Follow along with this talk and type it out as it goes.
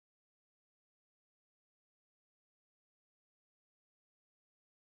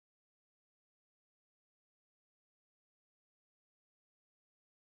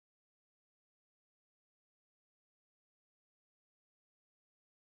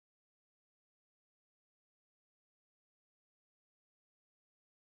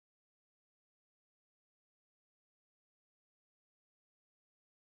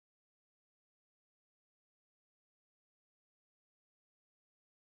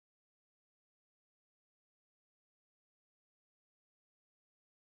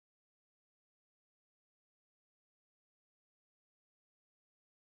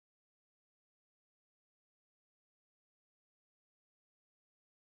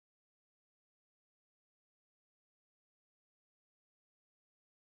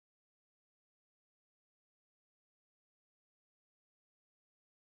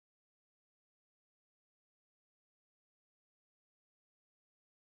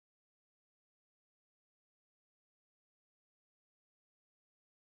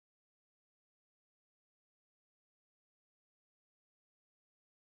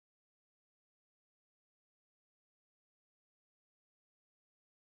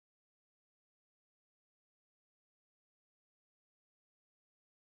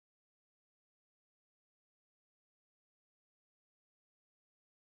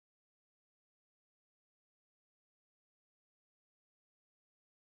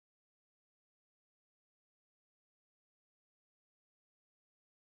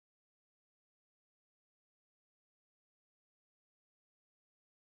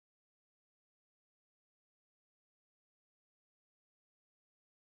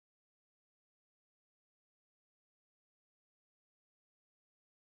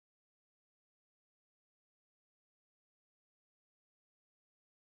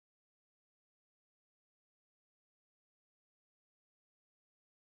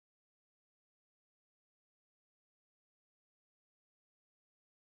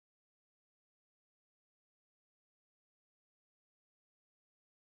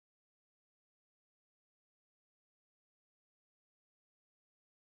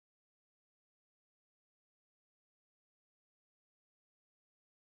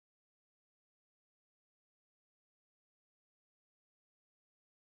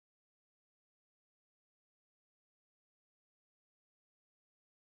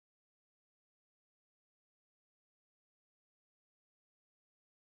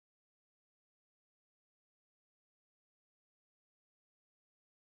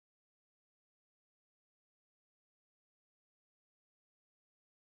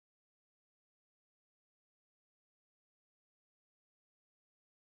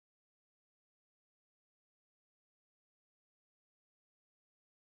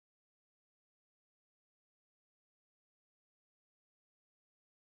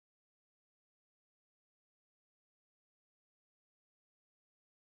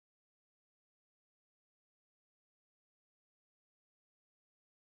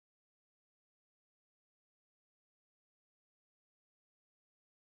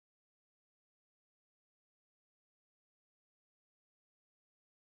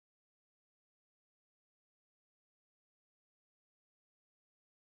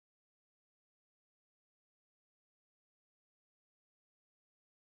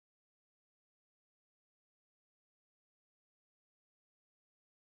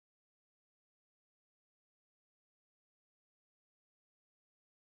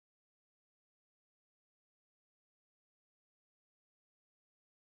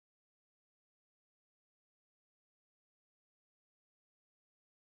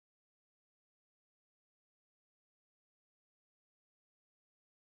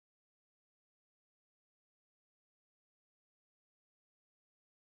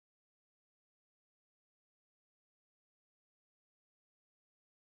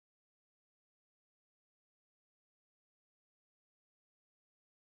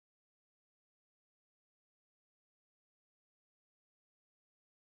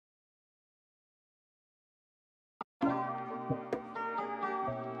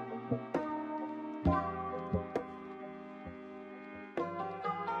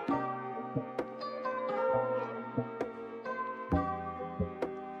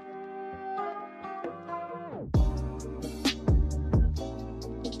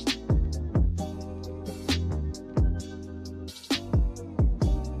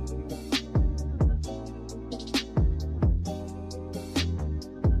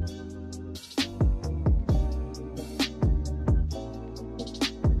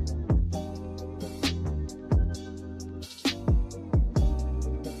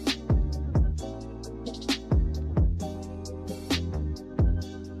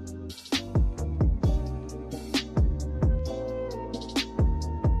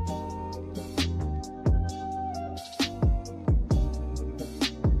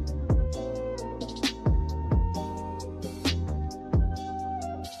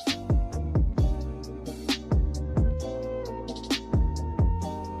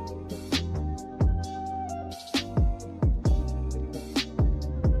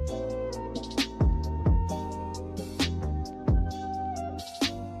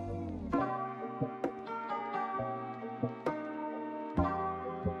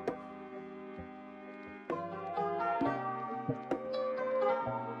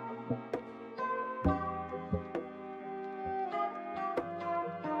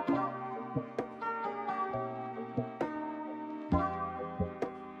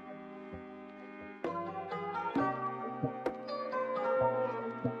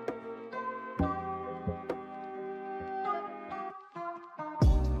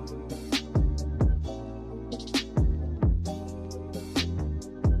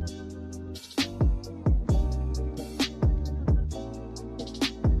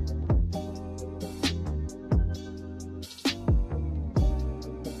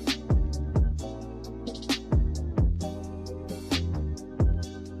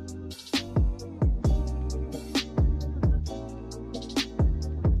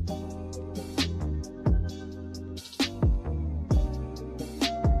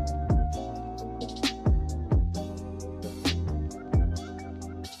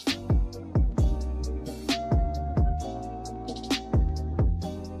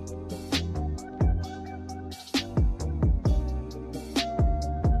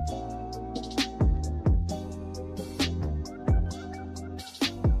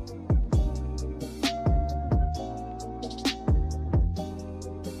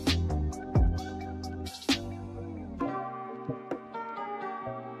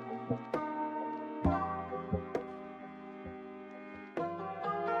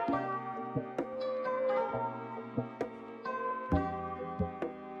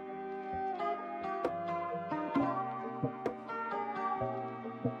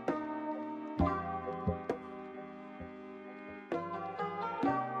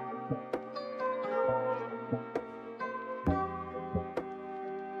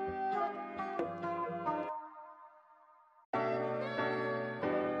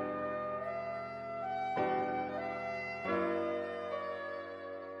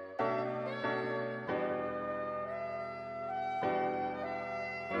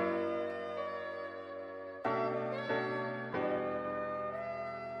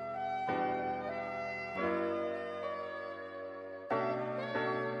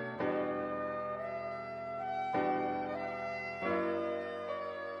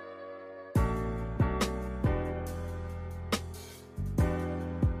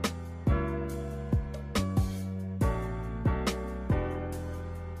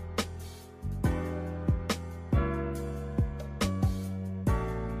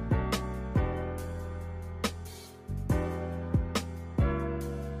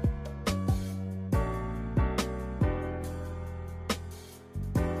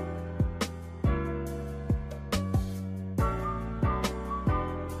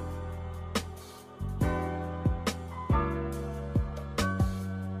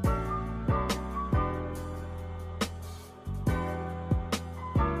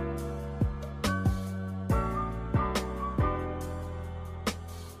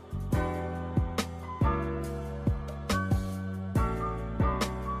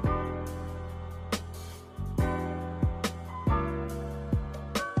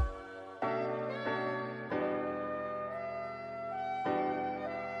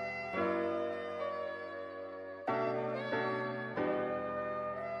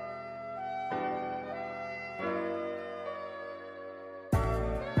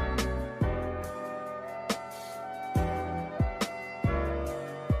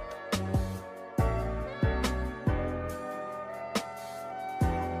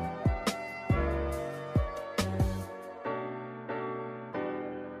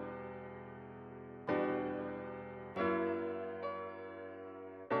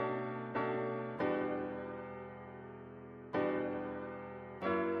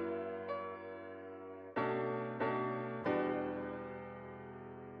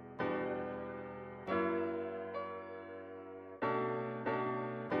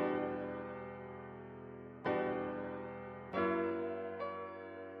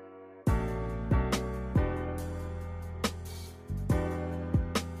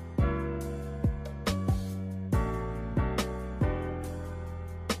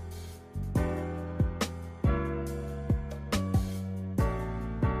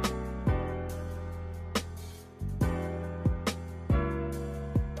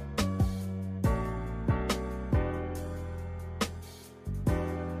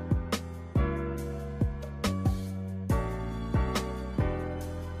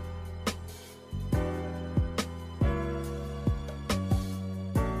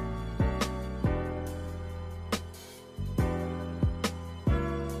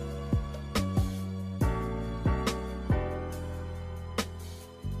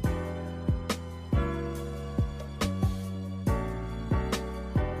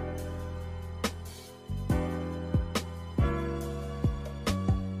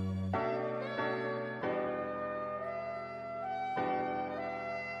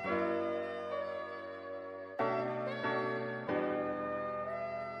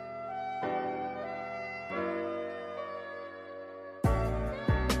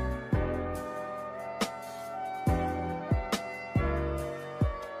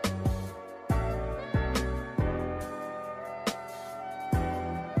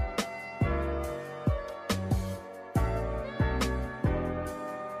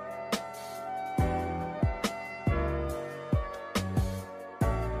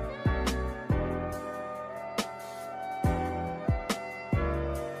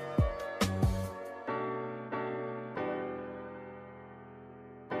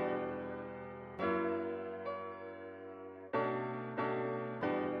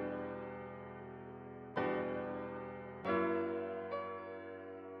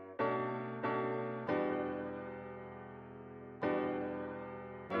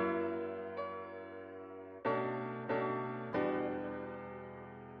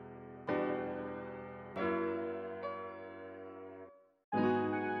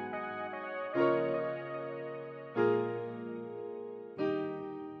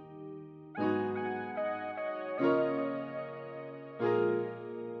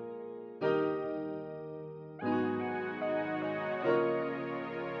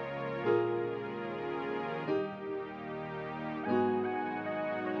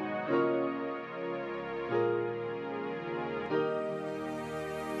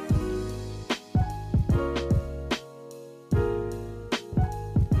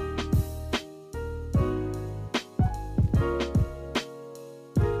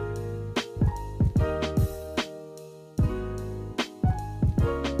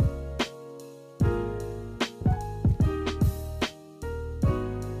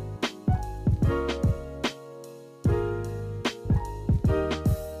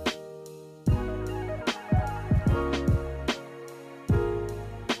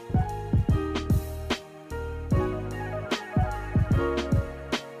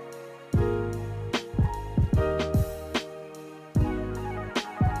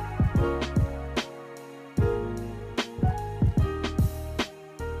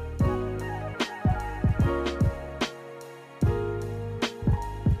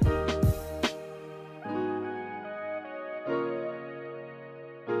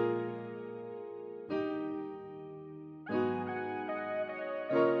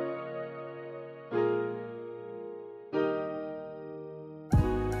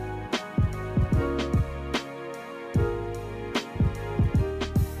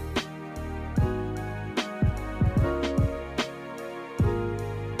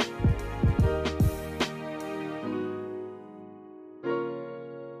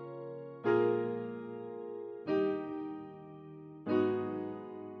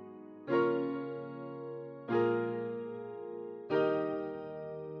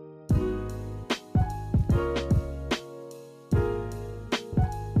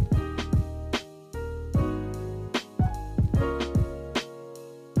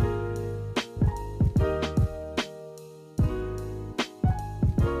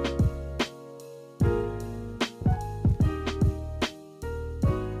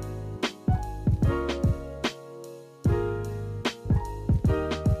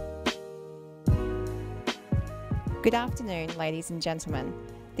Good afternoon, ladies and gentlemen.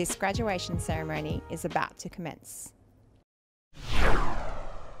 This graduation ceremony is about to commence.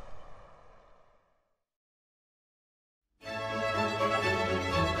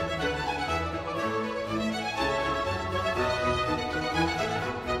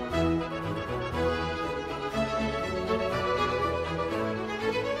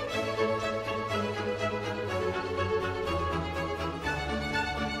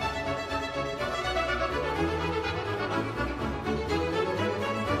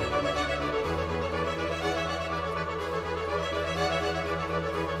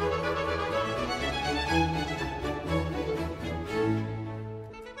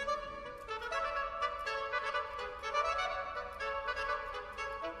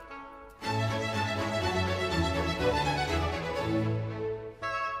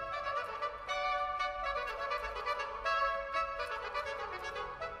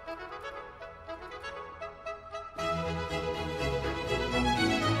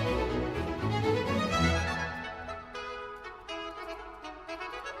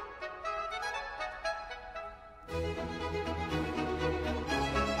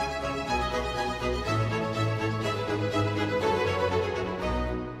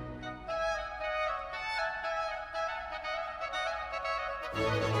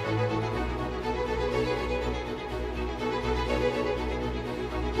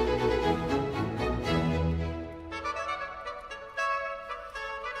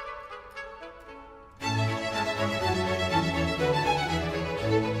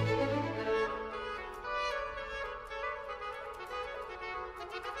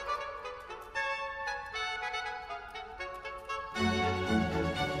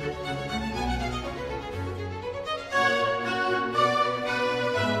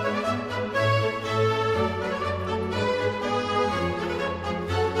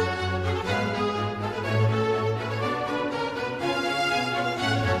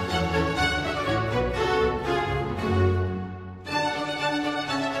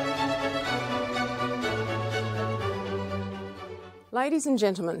 Ladies and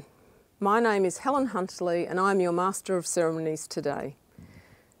gentlemen, my name is Helen Huntley and I'm your Master of Ceremonies today.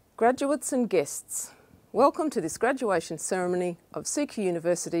 Graduates and guests, welcome to this graduation ceremony of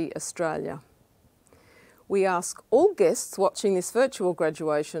CQUniversity, Australia. We ask all guests watching this virtual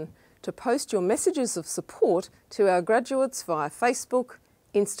graduation to post your messages of support to our graduates via Facebook,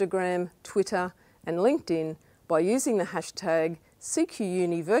 Instagram, Twitter and LinkedIn by using the hashtag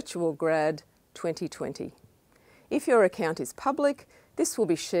CQUniVirtualGrad 2020. If your account is public, this will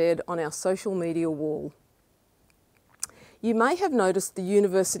be shared on our social media wall. You may have noticed the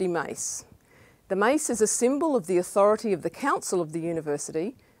university mace. The mace is a symbol of the authority of the Council of the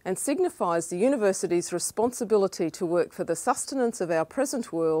University and signifies the University's responsibility to work for the sustenance of our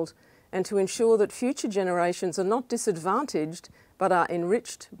present world and to ensure that future generations are not disadvantaged but are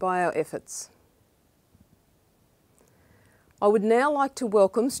enriched by our efforts. I would now like to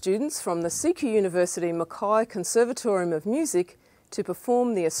welcome students from the CQUniversity Mackay Conservatorium of Music to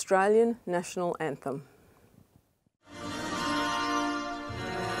perform the Australian National Anthem.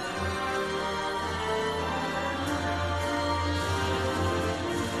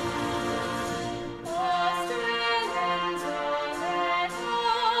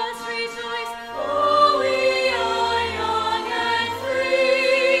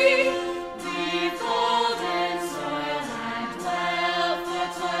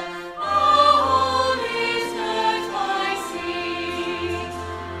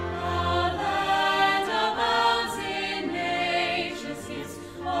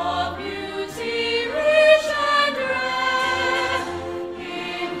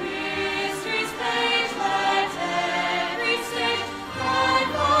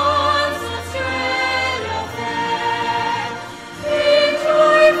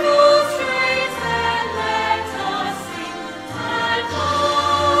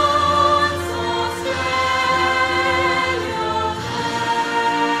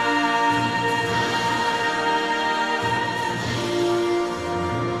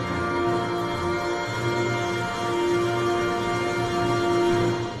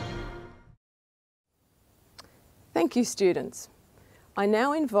 Thank you, students. I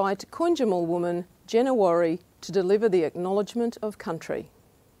now invite Koonjamal woman Jenna Warry to deliver the Acknowledgement of Country.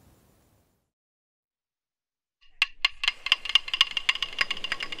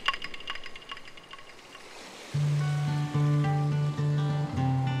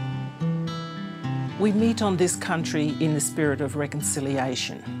 We meet on this country in the spirit of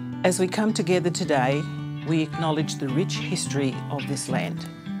reconciliation. As we come together today, we acknowledge the rich history of this land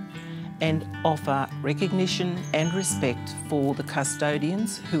and offer recognition and respect for the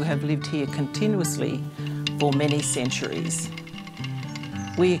custodians who have lived here continuously for many centuries.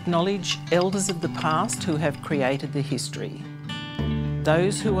 We acknowledge elders of the past who have created the history,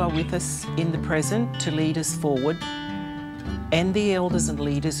 those who are with us in the present to lead us forward, and the elders and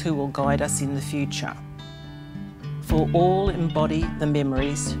leaders who will guide us in the future. For all embody the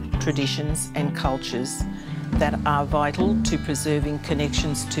memories, traditions and cultures that are vital to preserving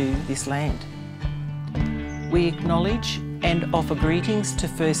connections to this land. We acknowledge and offer greetings to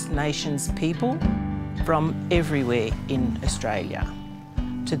First Nations people from everywhere in Australia,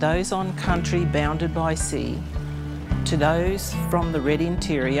 to those on country bounded by sea, to those from the red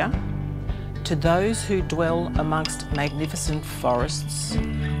interior, to those who dwell amongst magnificent forests,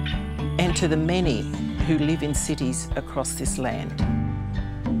 and to the many who live in cities across this land.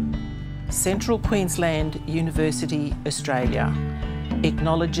 Central Queensland University, Australia,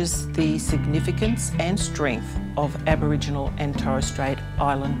 acknowledges the significance and strength of Aboriginal and Torres Strait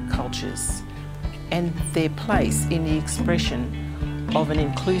Island cultures and their place in the expression of an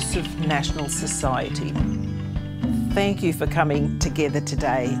inclusive national society. Thank you for coming together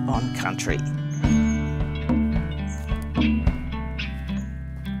today on Country.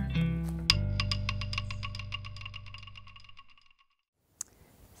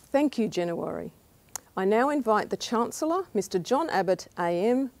 Thank you, January. I now invite the Chancellor, Mr. John Abbott,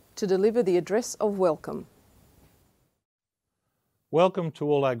 AM, to deliver the address of welcome. Welcome to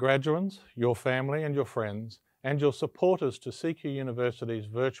all our graduands, your family and your friends, and your supporters to CQ University's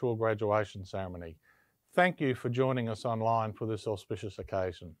virtual graduation ceremony. Thank you for joining us online for this auspicious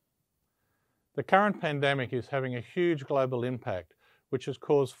occasion. The current pandemic is having a huge global impact, which has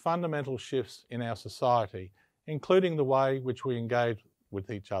caused fundamental shifts in our society, including the way which we engage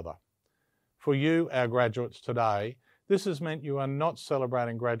with each other. For you, our graduates today, this has meant you are not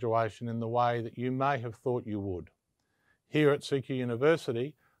celebrating graduation in the way that you may have thought you would. Here at CQ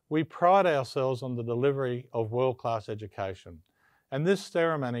University, we pride ourselves on the delivery of world-class education, and this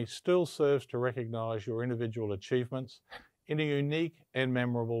ceremony still serves to recognise your individual achievements in a unique and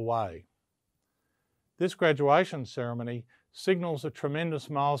memorable way. This graduation ceremony signals a tremendous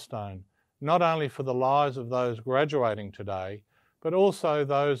milestone, not only for the lives of those graduating today, but also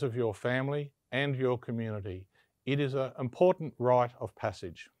those of your family and your community. It is an important rite of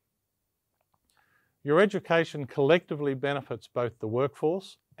passage. Your education collectively benefits both the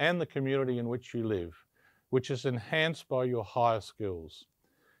workforce and the community in which you live, which is enhanced by your higher skills.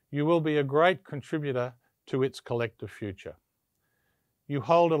 You will be a great contributor to its collective future. You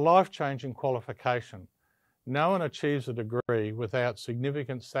hold a life-changing qualification. No one achieves a degree without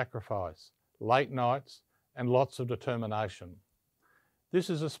significant sacrifice, late nights, and lots of determination.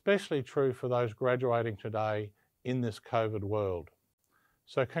 This is especially true for those graduating today in this COVID world.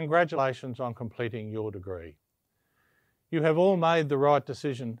 So congratulations on completing your degree. You have all made the right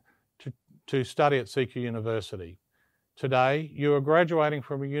decision to study at CQ University. Today, you are graduating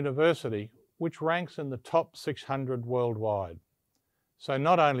from a university which ranks in the top 600 worldwide. So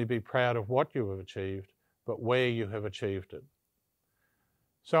not only be proud of what you have achieved, but where you have achieved it.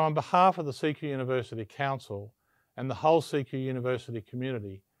 So on behalf of the CQ University Council and the whole CQ University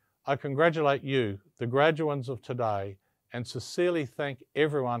community, I congratulate you, the graduands of today, and sincerely thank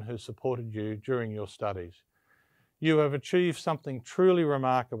everyone who supported you during your studies. You have achieved something truly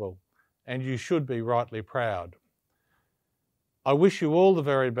remarkable, and you should be rightly proud. I wish you all the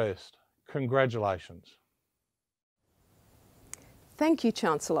very best. Congratulations. Thank you,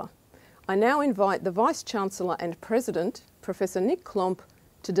 Chancellor. I now invite the Vice-Chancellor and President, Professor Nick Klomp,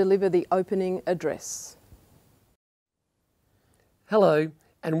 to deliver the opening address. Hello,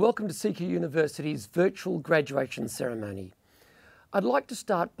 and welcome to CQ University's virtual graduation ceremony. I'd like to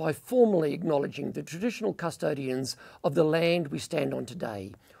start by formally acknowledging the traditional custodians of the land we stand on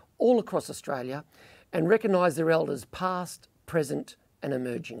today, all across Australia, and recognise their elders past, present and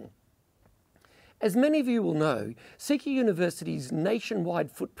emerging. As many of you will know, CQ University's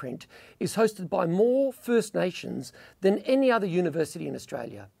nationwide footprint is hosted by more First Nations than any other university in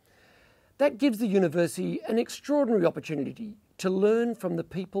Australia. That gives the university an extraordinary opportunity to learn from the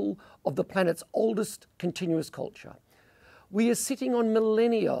people of the planet's oldest continuous culture. We are sitting on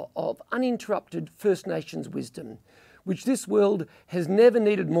millennia of uninterrupted First Nations wisdom, which this world has never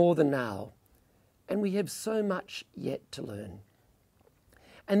needed more than now. And we have so much yet to learn.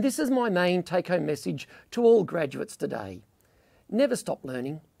 And this is my main take-home message to all graduates today. Never stop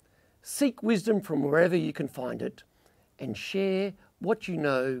learning, seek wisdom from wherever you can find it, and share what you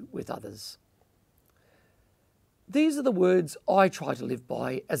know with others. These are the words I try to live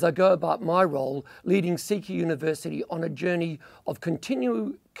by as I go about my role leading CQ University on a journey of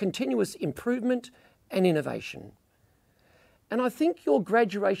continuous improvement and innovation. And I think your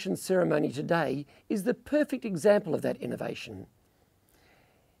graduation ceremony today is the perfect example of that innovation.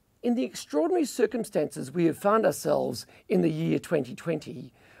 In the extraordinary circumstances we have found ourselves in the year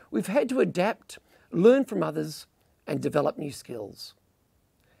 2020, we've had to adapt, learn from others, and develop new skills.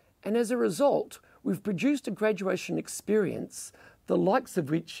 And as a result, we've produced a graduation experience the likes of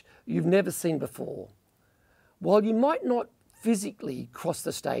which you've never seen before. While you might not physically cross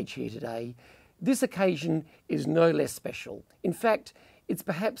the stage here today, this occasion is no less special. In fact, it's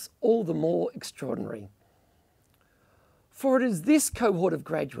perhaps all the more extraordinary. For it is this cohort of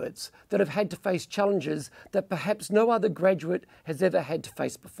graduates that have had to face challenges that perhaps no other graduate has ever had to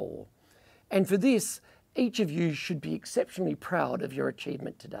face before. And for this, each of you should be exceptionally proud of your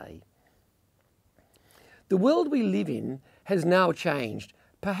achievement today. The world we live in has now changed,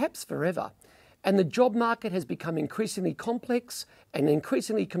 perhaps forever, and the job market has become increasingly complex and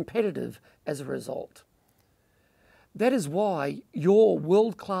increasingly competitive as a result. That is why your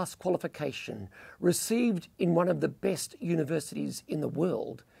world-class qualification, received in one of the best universities in the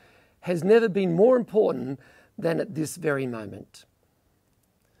world, has never been more important than at this very moment.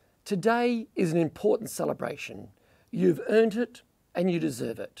 Today is an important celebration. You've earned it and you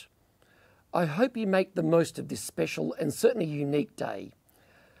deserve it. I hope you make the most of this special and certainly unique day.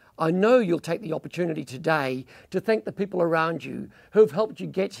 I know you'll take the opportunity today to thank the people around you who have helped you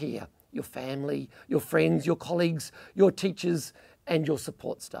get here, your family, your friends, your colleagues, your teachers, and your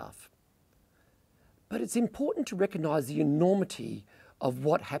support staff. But it's important to recognise the enormity of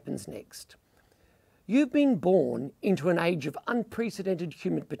what happens next. You've been born into an age of unprecedented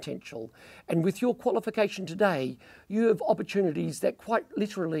human potential, and with your qualification today, you have opportunities that quite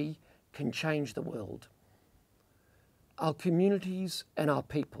literally can change the world. Our communities and our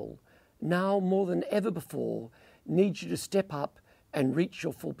people, now more than ever before, need you to step up and reach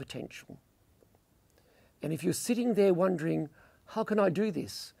your full potential. And if you're sitting there wondering, how can I do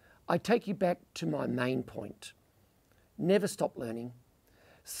this? I take you back to my main point. Never stop learning.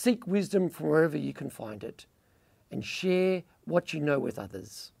 Seek wisdom from wherever you can find it, and share what you know with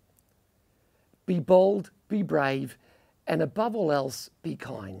others. Be bold, be brave, and above all else, be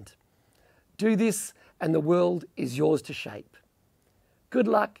kind. Do this and the world is yours to shape. Good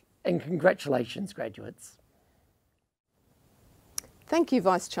luck and congratulations, graduates. Thank you,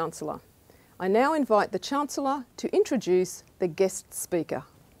 Vice-Chancellor. I now invite the Chancellor to introduce the guest speaker.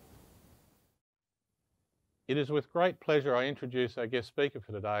 It is with great pleasure I introduce our guest speaker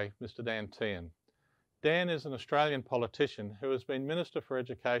for today, Mr. Dan Tehan. Dan is an Australian politician who has been Minister for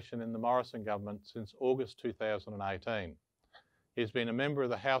Education in the Morrison government since August 2018. He has been a member of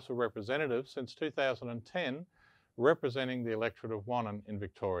the House of Representatives since 2010, representing the electorate of Wannon in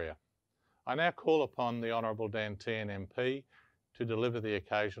Victoria. I now call upon the Honourable Dan Tehan MP to deliver the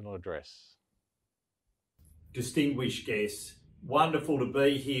occasional address. Distinguished guests, wonderful to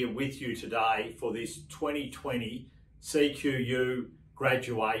be here with you today for this 2020 CQU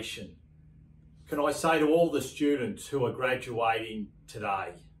graduation. Can I say to all the students who are graduating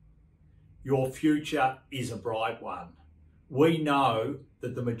today, your future is a bright one. We know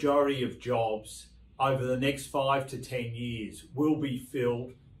that the majority of jobs over the next 5 to 10 years will be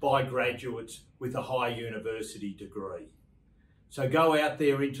filled by graduates with a high university degree. So go out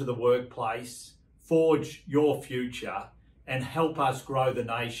there into the workplace, forge your future, and help us grow the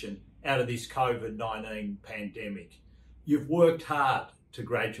nation out of this COVID-19 pandemic. You've worked hard to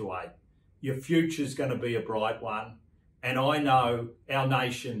graduate. Your future's going to be a bright one, and I know our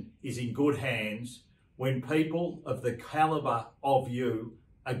nation is in good hands when people of the calibre of you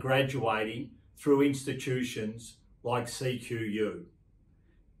are graduating through institutions like CQU.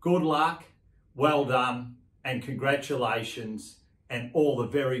 Good luck, well done, and congratulations, and all the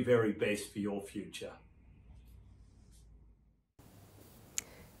very, very best for your future.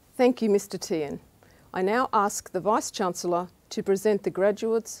 Thank you, Mr. Tehan. I now ask the Vice-Chancellor to present the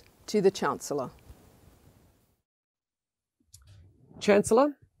graduates to the Chancellor.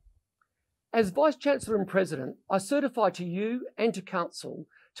 Chancellor, as Vice-Chancellor and President, I certify to you and to Council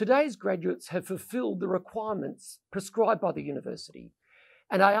today's graduates have fulfilled the requirements prescribed by the University,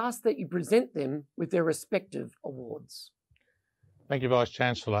 and I ask that you present them with their respective awards. Thank you,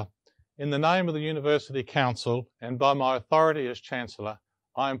 Vice-Chancellor. In the name of the University Council and by my authority as Chancellor,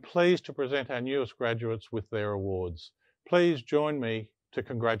 I am pleased to present our newest graduates with their awards. Please join me to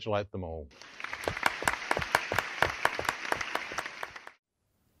congratulate them all.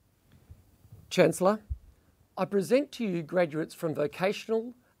 Chancellor, I present to you graduates from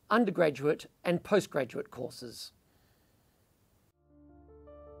vocational, undergraduate and postgraduate courses.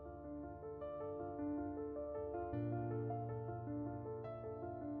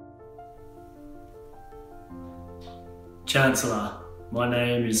 Chancellor, my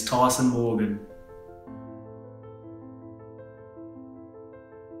name is Tyson Morgan.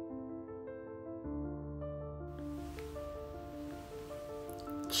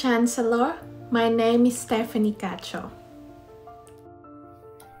 Chancellor, my name is Stephanie Cacho.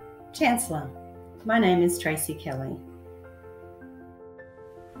 Chancellor, my name is Tracy Kelly.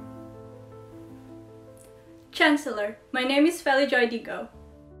 Chancellor, my name is Feli Joydigo.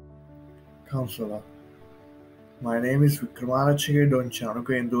 Counselor, my name is Vikramarachige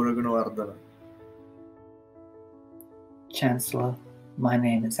Donchanuka Induragunavardhana. Chancellor, my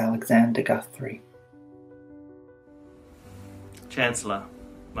name is Alexander Guthrie. Chancellor,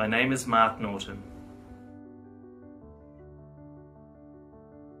 my name is Mark Norton.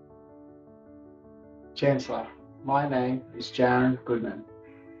 Chancellor, my name is Jaron Goodman.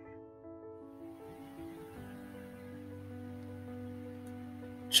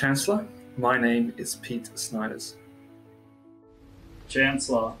 Chancellor, my name is Pete Snyders.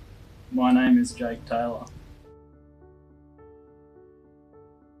 Chancellor, my name is Jake Taylor.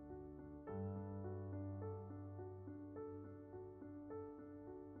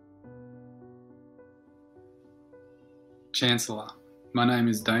 Chancellor, my name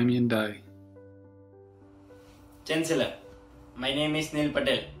is Damien Day. Chancellor, my name is Neil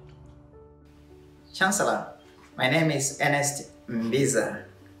Patel. Chancellor, my name is Ernest Mbiza.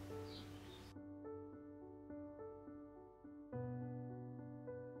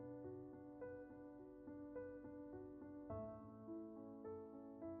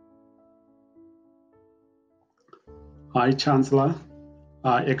 Hi, Chancellor.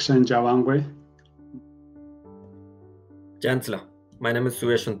 Exchange Javangwe. Chancellor, my name is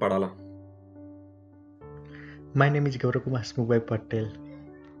Suyashant Padala. My name is Gaurakumar Smubai Patel.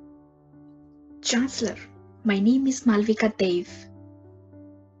 Chancellor, my name is Malvika Dev.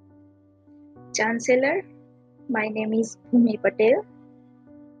 Chancellor, my name is Bhumi Patel.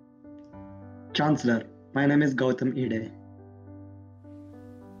 Chancellor, my name is Gautam Ide.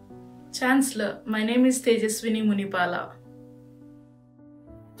 Chancellor, my name is Tejaswini Munipala.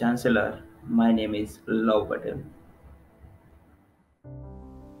 Chancellor, my name is Love Patel.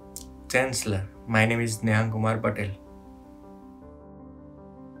 Chancellor, my name is Nehan Kumar Patel.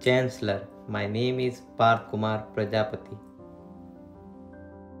 Chancellor, my name is Parth Kumar Prajapati.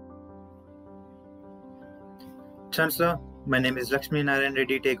 Chancellor, my name is Lakshmi Narayan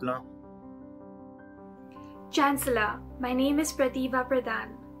Reddy Tekla. Chancellor, my name is Pratibha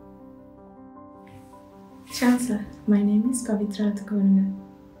Pradhan. Chancellor, my name is Pavitra Athukonga.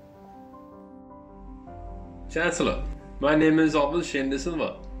 Chancellor, my name is Abel Shane De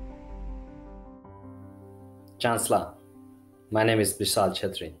Silva. Chancellor, my name is Vishal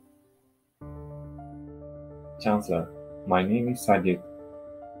Chhetri. Chancellor, my name is Sajid.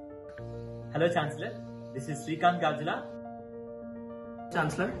 Hello Chancellor, this is Srikant Gajula.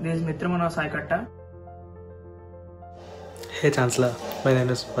 Chancellor, this is Mitramana Saikatta. Hey Chancellor, my name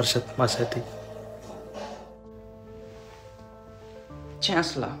is Varshat Masati.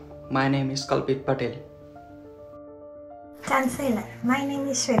 Chancellor, my name is Kalpit Patel. Chancellor, my name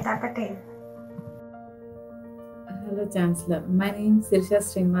is Shweta Patel. Hello Chancellor, my name is Sirsha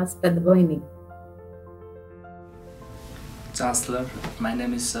Srinivas Padboini. Chancellor, my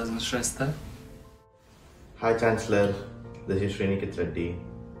name is Sajan Shrestha. Hi Chancellor, this is Srinikit Reddy.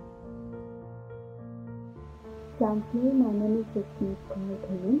 Chancellor, my name is Jasmeet Kaur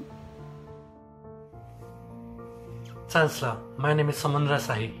Dhawan. Chancellor, my name is Samandra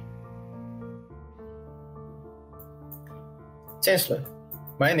Sahi. Chancellor,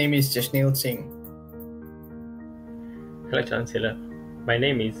 my name is Jashneel Singh. Hello Chancellor, my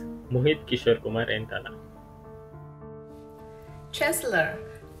name is Mohit Kishore Kumar Entala. Chancellor,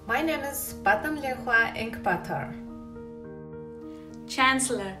 my name is Patam Lehua Enkpathar.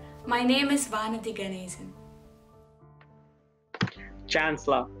 Chancellor, my name is Vanati Ganesan.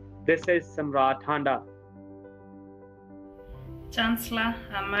 Chancellor, this is Samrat Handa. Chancellor,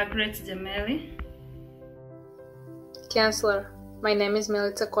 I'm Margaret Jameli. Chancellor, my name is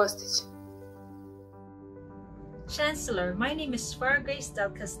Melita Kostic. Chancellor, my name is Fargrace Del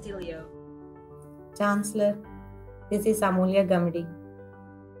Castillo. Chancellor, this is Amulya Gamdi.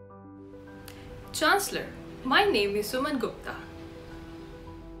 Chancellor, my name is Suman Gupta.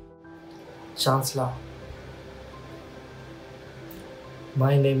 Chancellor,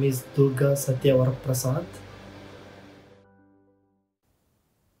 my name is Durga Satyavara Prasad.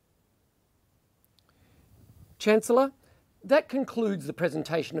 Chancellor, that concludes the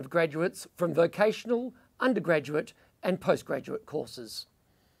presentation of graduates from vocational, undergraduate and postgraduate courses.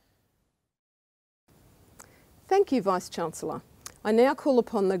 Thank you, Vice-Chancellor. I now call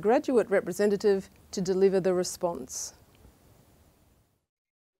upon the graduate representative to deliver the response.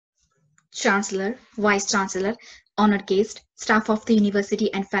 Chancellor, Vice Chancellor, honored guest, staff of the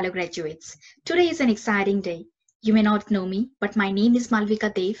university and fellow graduates. Today is an exciting day. You may not know me, but my name is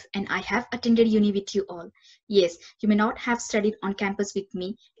Malvika Dev and I have attended uni with you all. Yes, you may not have studied on campus with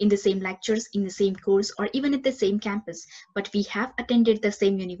me in the same lectures, in the same course, or even at the same campus, but we have attended the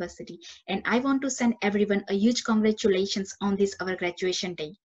same university, and I want to send everyone a huge congratulations on this our graduation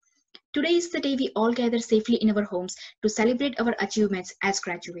day. Today is the day we all gather safely in our homes to celebrate our achievements as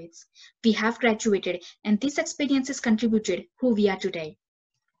graduates. We have graduated, and these experiences contributed who we are today.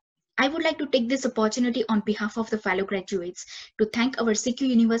 I would like to take this opportunity on behalf of the fellow graduates to thank our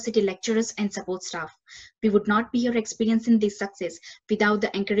CQUniversity lecturers and support staff. We would not be here experiencing this success without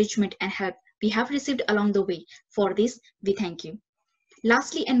the encouragement and help we have received along the way. For this, we thank you.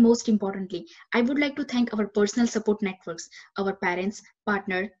 Lastly and most importantly, I would like to thank our personal support networks, our parents,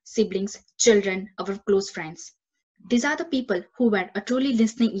 partner, siblings, children, our close friends. These are the people who were a truly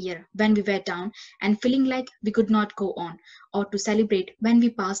listening ear when we were down and feeling like we could not go on, or to celebrate when we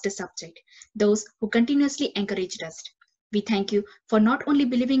passed a subject, those who continuously encouraged us. We thank you for not only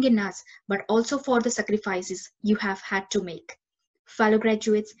believing in us, but also for the sacrifices you have had to make. Fellow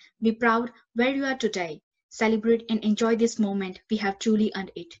graduates, be proud where you are today. Celebrate and enjoy this moment. We have truly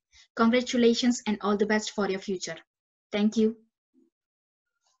earned it. Congratulations and all the best for your future. Thank you.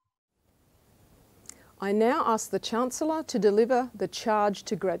 I now ask the Chancellor to deliver the charge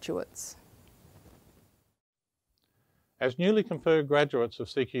to graduates. As newly conferred graduates of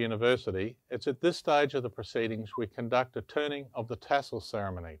CQUniversity, it's at this stage of the proceedings we conduct a turning of the tassel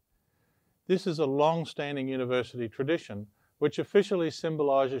ceremony. This is a long-standing university tradition which officially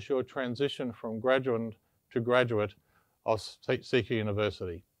symbolises your transition from graduate to graduate of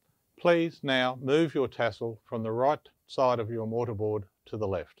CQUniversity. Please now move your tassel from the right side of your mortarboard to the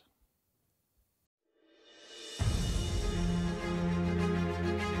left.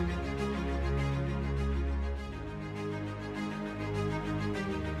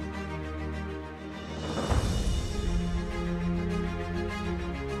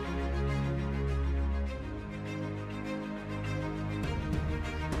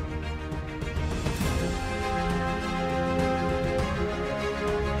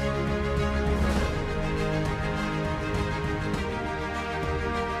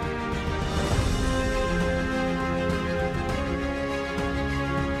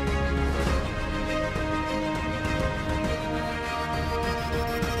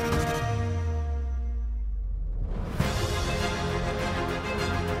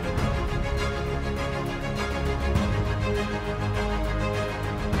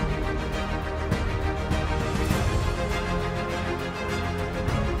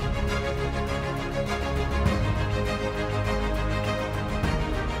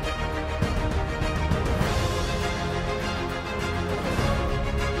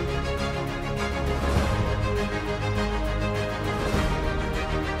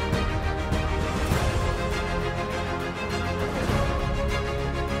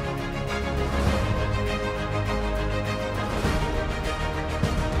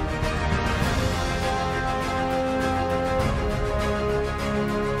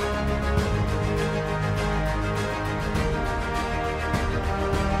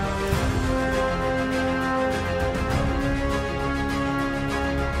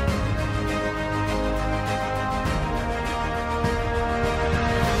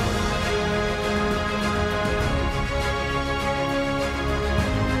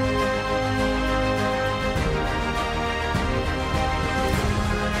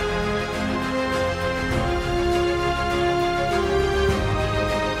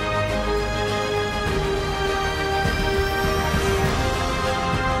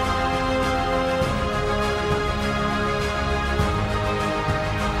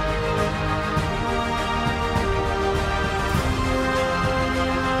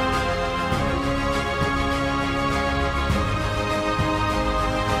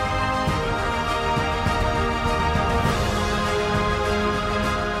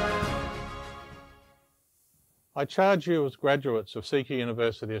 I charge you as graduates of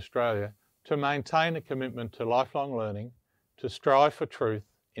CQUniversity Australia to maintain a commitment to lifelong learning, to strive for truth,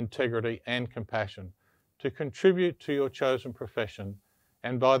 integrity and compassion, to contribute to your chosen profession,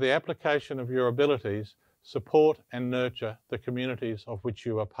 and by the application of your abilities, support and nurture the communities of which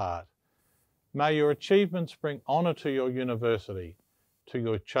you are part. May your achievements bring honour to your university, to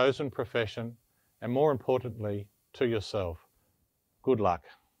your chosen profession, and more importantly, to yourself. Good luck.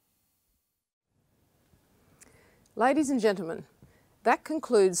 Ladies and gentlemen, that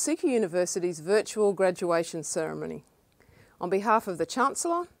concludes CQUniversity's virtual graduation ceremony. On behalf of the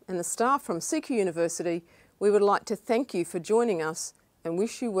Chancellor and the staff from CQUniversity, we would like to thank you for joining us and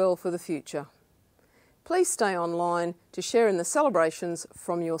wish you well for the future. Please stay online to share in the celebrations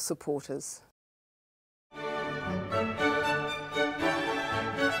from your supporters.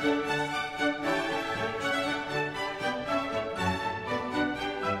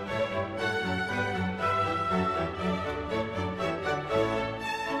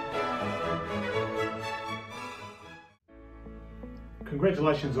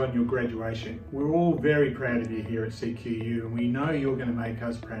 Congratulations on your graduation. We're all very proud of you here at CQU, and we know you're going to make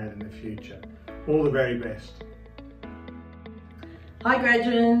us proud in the future. All the very best. Hi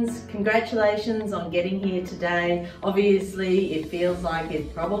graduates, congratulations on getting here today. Obviously it feels like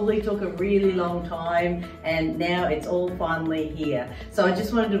it probably took a really long time and now it's all finally here. So I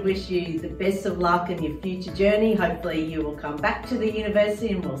just wanted to wish you the best of luck in your future journey. Hopefully you will come back to the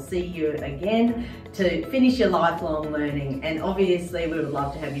university and we'll see you again to finish your lifelong learning, and obviously we would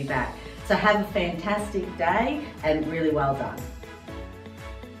love to have you back. So have a fantastic day and really well done.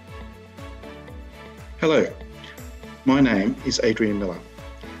 Hello. My name is Adrian Miller.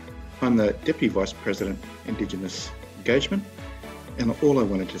 I'm the Deputy Vice President, Indigenous Engagement, and all I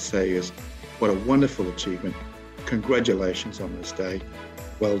wanted to say is what a wonderful achievement. Congratulations on this day.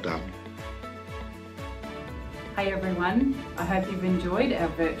 Well done. Hi everyone, I hope you've enjoyed our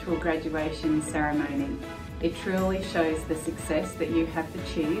virtual graduation ceremony. It truly shows the success that you have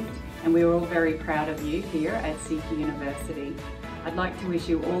achieved, and we're all very proud of you here at CQUniversity. I'd like to wish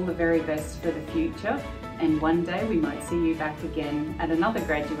you all the very best for the future, and one day we might see you back again at another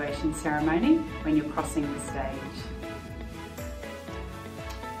graduation ceremony when you're crossing the stage.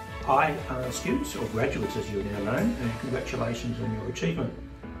 Hi students, or graduates as you're now known, and congratulations on your achievement.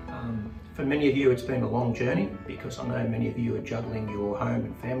 For many of you it's been a long journey, because I know many of you are juggling your home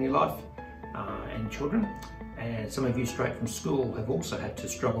and family life and children, and some of you straight from school have also had to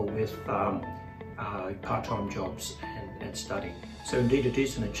struggle with part-time jobs and study. So indeed it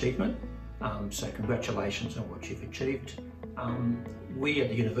is an achievement. So congratulations on what you've achieved. We at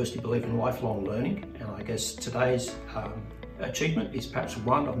the university believe in lifelong learning, and I guess today's achievement is perhaps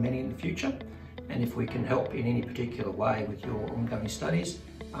one of many in the future. And if we can help in any particular way with your ongoing studies,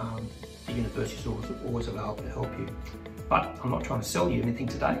 the university is always available to help you. But I'm not trying to sell you anything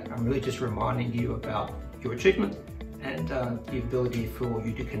today. I'm really just reminding you about your achievement and the ability for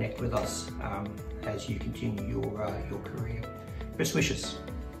you to connect with us as you continue your career. Best wishes.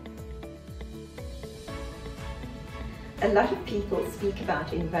 A lot of people speak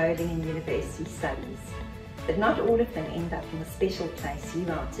about enrolling in university studies, but not all of them end up in the special place you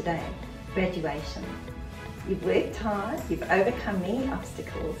are today, graduation. You've worked hard, you've overcome many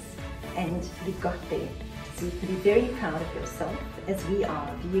obstacles, and you've got there. So you can be very proud of yourself, as we are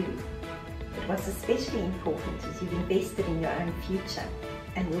of you. But what's especially important is you've invested in your own future,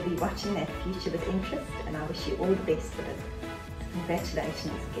 and we'll be watching that future with interest, and I wish you all the best with it. So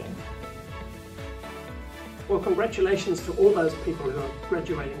congratulations again. Well, congratulations to all those people who are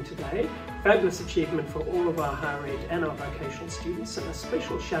graduating today. Fabulous achievement for all of our higher ed and our vocational students, and a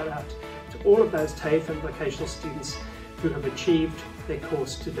special shout out to all of those TAFE and vocational students who have achieved their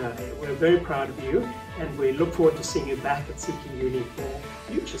course today. We're very proud of you, and we look forward to seeing you back at CQ Uni for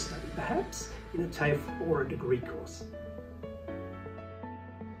future study, perhaps in a TAFE or a degree course.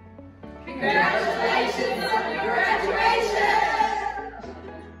 Congratulations on your graduation!